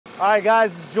All right,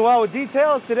 guys, it's Joel with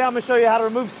Details. Today I'm gonna show you how to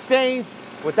remove stains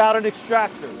without an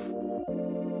extractor.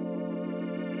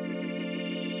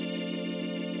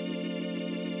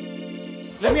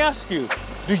 Let me ask you,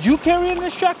 do you carry an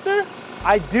extractor?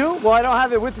 I do. Well, I don't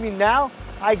have it with me now.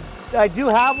 I do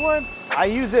have one. I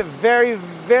use it very,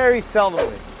 very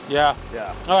seldomly. Yeah.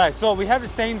 Yeah. All right, so we have the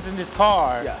stains in this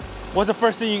car. Yes. What's the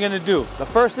first thing you're gonna do? The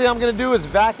first thing I'm gonna do is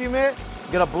vacuum it.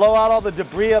 I'm gonna blow out all the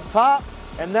debris up top,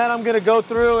 and then I'm gonna go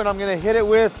through and I'm gonna hit it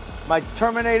with my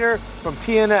Terminator from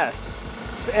P&S.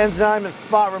 It's enzyme and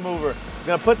spot remover. I'm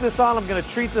gonna put this on, I'm gonna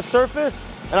treat the surface,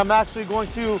 and I'm actually going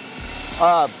to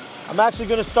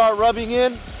start rubbing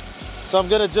in. So I'm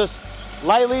gonna just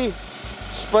lightly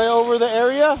spray over the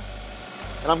area,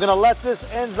 and I'm gonna let this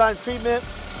enzyme treatment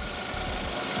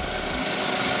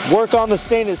work on the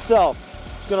stain itself.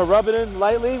 Just gonna rub it in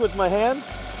lightly with my hand,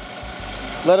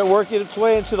 let it work its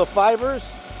way into the fibers,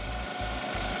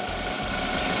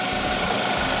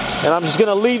 and I'm just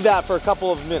gonna leave that for a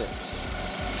couple of minutes.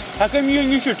 How come you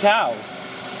didn't use your towel?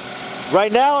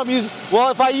 Right now I'm using, well,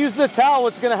 if I use the towel,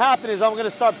 what's gonna happen is I'm gonna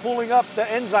start pulling up the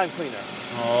enzyme cleaner.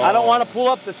 Oh. I don't wanna pull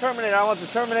up the Terminator, I want the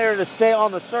Terminator to stay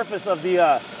on the surface of the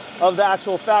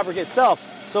actual fabric itself.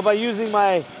 So by using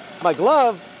my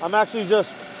glove, I'm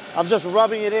just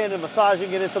rubbing it in and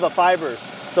massaging it into the fibers.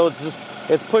 So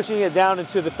it's pushing it down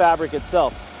into the fabric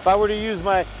itself. If I were to use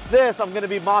this, I'm gonna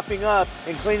be mopping up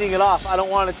and cleaning it off. I don't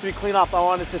want it to be cleaned off. I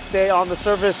want it to stay on the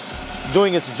surface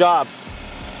doing its job.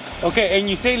 Okay, and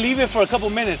you say leave it for a couple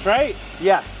minutes, right?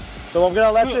 Yes. So I'm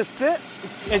gonna let this sit.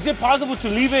 Is it possible to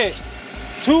leave it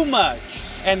too much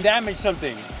and damage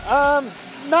something?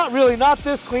 Not really, not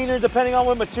this cleaner, depending on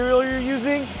what material you're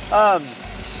using.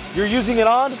 You're using it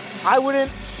on. I wouldn't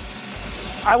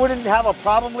have a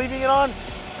problem leaving it on.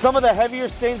 Some of the heavier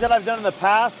stains that I've done in the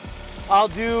past, I'll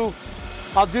do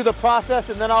the process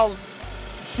and then I'll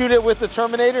shoot it with the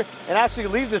Terminator and actually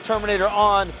leave the Terminator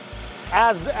on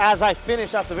as I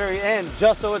finish at the very end,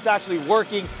 just so it's actually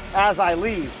working as I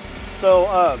leave.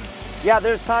 So yeah,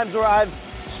 there's times where I've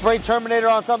sprayed Terminator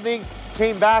on something,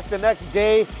 came back the next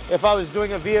day if I was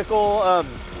doing a vehicle,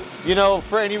 you know,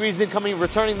 for any reason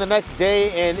returning the next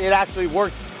day, and it actually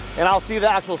worked, and I'll see the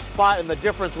actual spot and the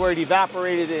difference where it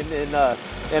evaporated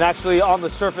and actually on the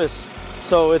surface.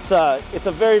 So it's a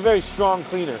very, very strong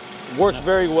cleaner. Works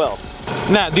very well.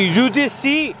 Now, do you just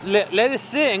let it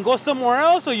sit and go somewhere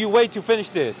else, or you wait to finish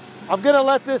this? I'm gonna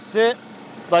let this sit.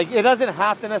 Like, it doesn't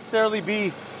have to necessarily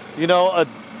be, you know,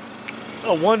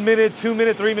 a 1 minute, 2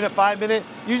 minute, 3 minute, 5 minute.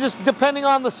 You just, depending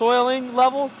on the soiling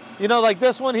level, you know, like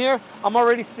this one here, I'm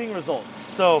already seeing results.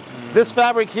 So this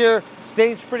fabric here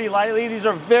stains pretty lightly. These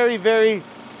are very, very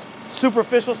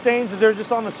superficial stains. They're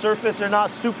just on the surface. They're not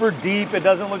super deep. It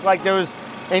doesn't look like there was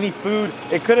any food.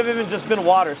 It could have even just been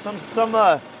water.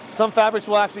 Some fabrics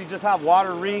will actually just have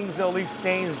water rings. They'll leave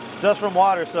stains just from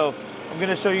water. So I'm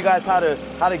gonna show you guys how to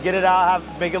get it out,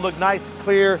 make it look nice,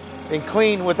 clear, and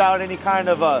clean without any kind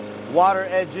of water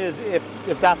edges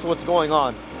if that's what's going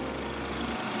on.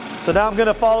 So now I'm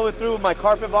gonna follow it through with my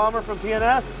carpet bomber from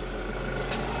P&S.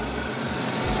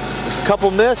 Just a couple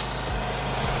mists.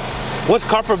 What's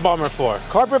carpet bomber for?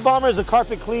 Carpet bomber is a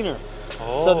carpet cleaner.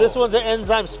 Oh. So this one's an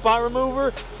enzyme spot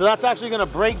remover. So that's actually gonna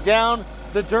break down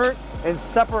the dirt and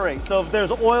separate. So if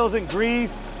there's oils and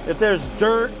grease, if there's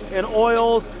dirt and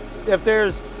oils, if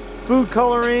there's food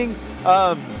coloring,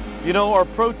 you know, or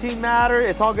protein matter,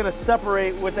 it's all gonna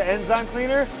separate with the enzyme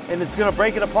cleaner, and it's gonna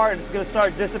break it apart, and it's gonna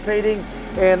start dissipating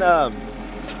and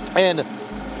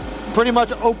pretty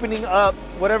much opening up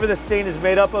whatever the stain is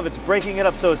made up of. It's breaking it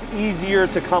up so it's easier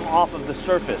to come off of the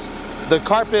surface. The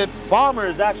carpet bomber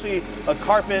is actually a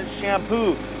carpet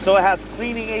shampoo. So it has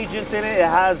cleaning agents in it. It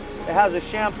has a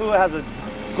shampoo, it has a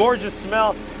gorgeous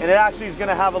smell, and it actually is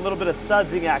gonna have a little bit of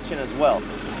sudsing action as well.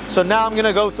 So now I'm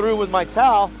gonna go through with my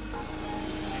towel,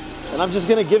 and I'm just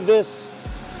gonna give this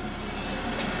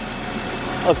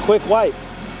a quick wipe.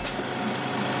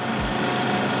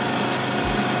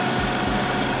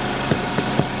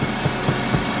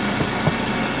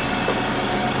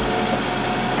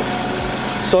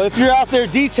 So if you're out there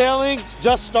detailing,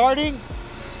 just starting,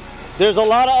 there's a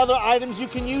lot of other items you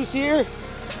can use here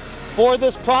for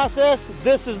this process.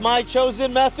 This is my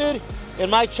chosen method and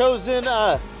my chosen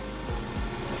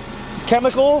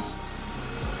chemicals,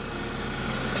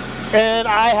 and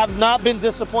I have not been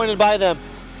disappointed by them.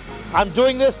 I'm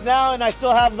doing this now and I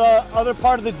still have the other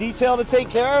part of the detail to take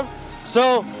care of.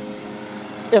 So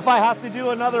if I have to do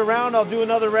another round, I'll do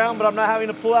another round, but I'm not having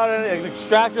to pull out an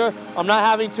extractor. I'm not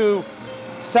having to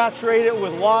saturate it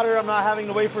with water. I'm not having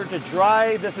to wait for it to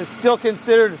dry. This is still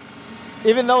considered,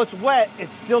 even though it's wet,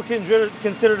 it's still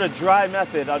considered a dry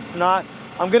method. It's not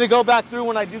I'm gonna go back through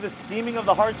when I do the steaming of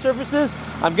the hard surfaces.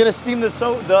 I'm gonna steam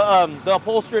the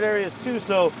upholstered areas too.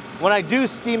 So when I do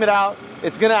steam it out,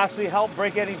 it's gonna actually help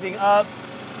break anything up,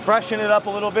 freshen it up a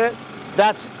little bit.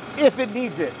 That's if it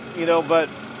needs it, you know, but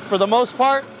for the most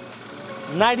part,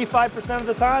 95% of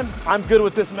the time, I'm good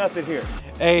with this method here.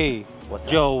 Hey, what's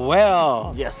that?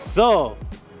 Joel. Yes. So,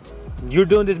 you're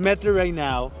doing this method right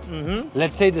now.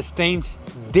 Let's say the stains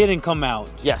didn't come out.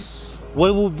 Yes.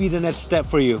 What would be the next step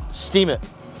for you? Steam it.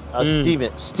 Steam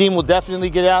it. Steam will definitely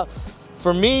get out.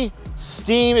 For me,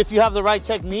 steam, if you have the right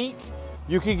technique,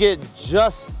 you can get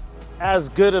just as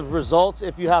good of results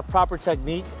if you have proper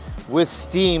technique with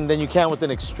steam than you can with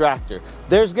an extractor.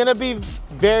 There's gonna be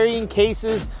varying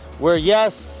cases where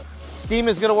yes, steam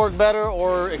is gonna work better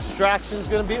or extraction is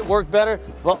gonna work better,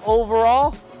 but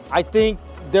overall, I think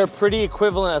they're pretty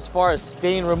equivalent as far as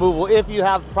stain removal if you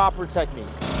have proper technique.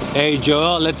 Hey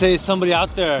Joel, let's say somebody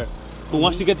out there who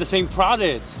wants to get the same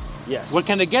product. Yes. Where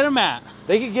can they get them at?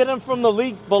 They can get them from the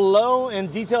link below in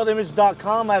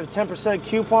detailedimage.com. I have a 10%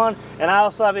 coupon, and I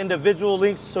also have individual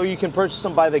links so you can purchase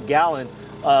them by the gallon,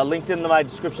 linked in my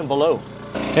description below.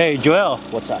 Hey Joel.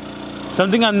 What's that?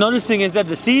 Something I'm noticing is that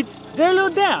the seats, they're a little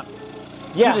damp.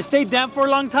 Yeah. Do they stay damp for a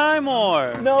long time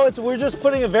or? No, we're just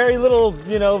putting a very little,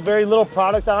 very little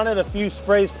product on it, a few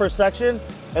sprays per section,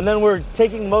 and then we're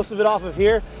taking most of it off of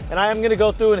here, and I am gonna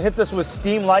go through and hit this with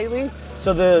steam lightly,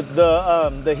 so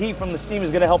the heat from the steam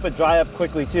is gonna help it dry up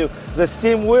quickly too. The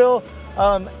steam will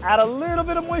add a little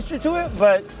bit of moisture to it,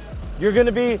 but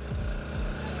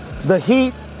the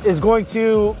heat is going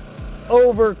to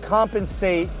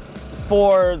overcompensate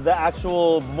for the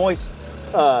actual moist,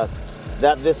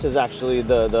 that this is actually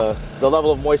the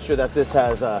level of moisture that this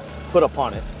has put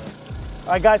upon it.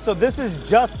 All right guys, so this is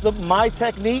just my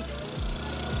technique.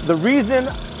 The reason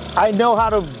I know how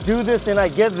to do this and I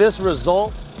get this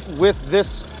result with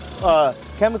this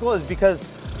chemical is because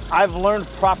I've learned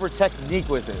proper technique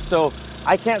with it. So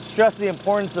I can't stress the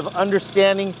importance of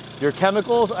understanding your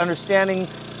chemicals, understanding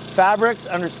fabrics,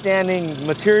 understanding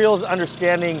materials,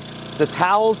 understanding the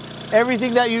towels,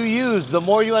 everything that you use. The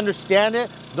more you understand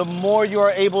it, the more you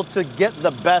are able to get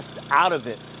the best out of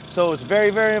it. So it's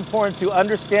very, very important to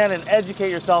understand and educate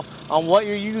yourself on what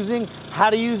you're using, how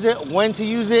to use it, when to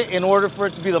use it in order for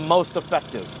it to be the most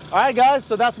effective. All right guys,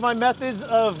 so that's my methods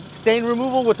of stain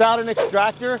removal without an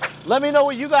extractor. Let me know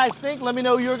what you guys think. Let me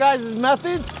know your guys'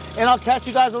 methods, and I'll catch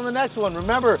you guys on the next one.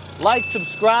 Remember, like,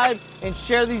 subscribe, and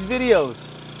share these videos.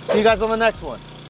 See you guys on the next one.